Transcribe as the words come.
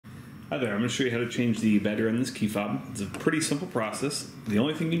Hi there, I'm going to show you how to change the battery on this key fob. It's a pretty simple process. The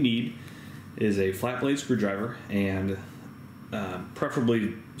only thing you need is a flat blade screwdriver and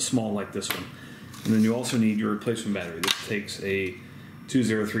preferably small like this one. And then you also need your replacement battery. This takes a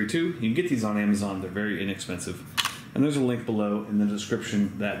 2032. You can get these on Amazon, they're very inexpensive. And there's a link below in the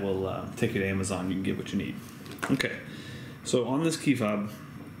description that will take you to Amazon. You can get what you need. Okay, so on this key fob,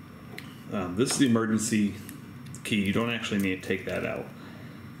 this is the emergency key. You don't actually need to take that out.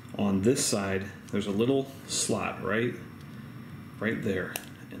 On this side, there's a little slot right there,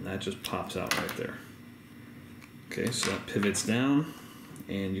 and that just pops out right there. Okay, so that pivots down,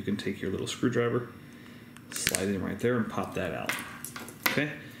 and you can take your little screwdriver, slide it in right there, and pop that out.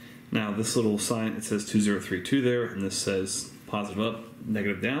 Okay, now this little sign, it says 2032 there, and this says positive up,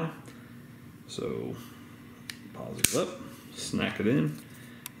 negative down. So positive up, snack it in,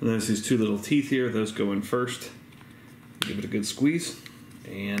 and there's these two little teeth here. Those go in first. Give it a good squeeze,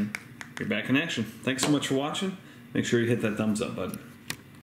 and you're back in action. Thanks so much for watching. Make sure you hit that thumbs up button.